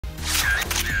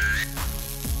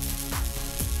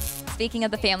speaking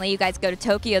of the family, you guys go to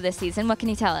Tokyo this season. What can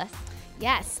you tell us?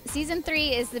 Yes, season 3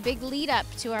 is the big lead up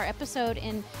to our episode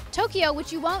in Tokyo,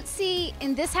 which you won't see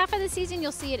in this half of the season.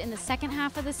 You'll see it in the second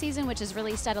half of the season, which is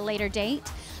released at a later date.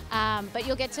 But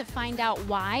you'll get to find out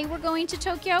why we're going to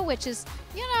Tokyo, which is,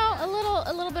 you know, a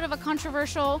little bit of a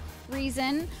controversial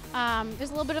reason.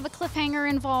 There's a little bit of a cliffhanger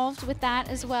involved with that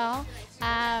as well.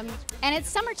 And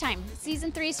it's summertime.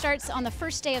 Season 3 starts on the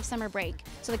first day of summer break.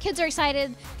 So the kids are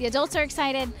excited, the adults are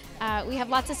excited. We have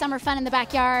lots of summer fun in the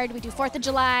backyard. We do 4th of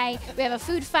July. We have a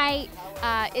food fight.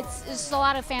 It's just a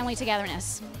lot of family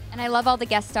togetherness. And I love all the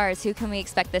guest stars. Who can we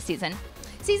expect this season?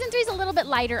 Season 3 is a little bit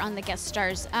lighter on the guest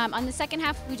stars. On the second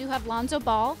half, we do have Lonzo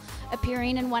Ball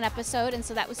appearing in one episode, and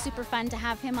so that was super fun to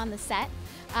have him on the set.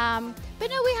 But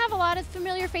no, we have a lot of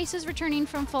familiar faces returning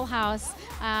from Full House,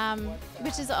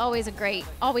 which is always great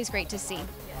to see.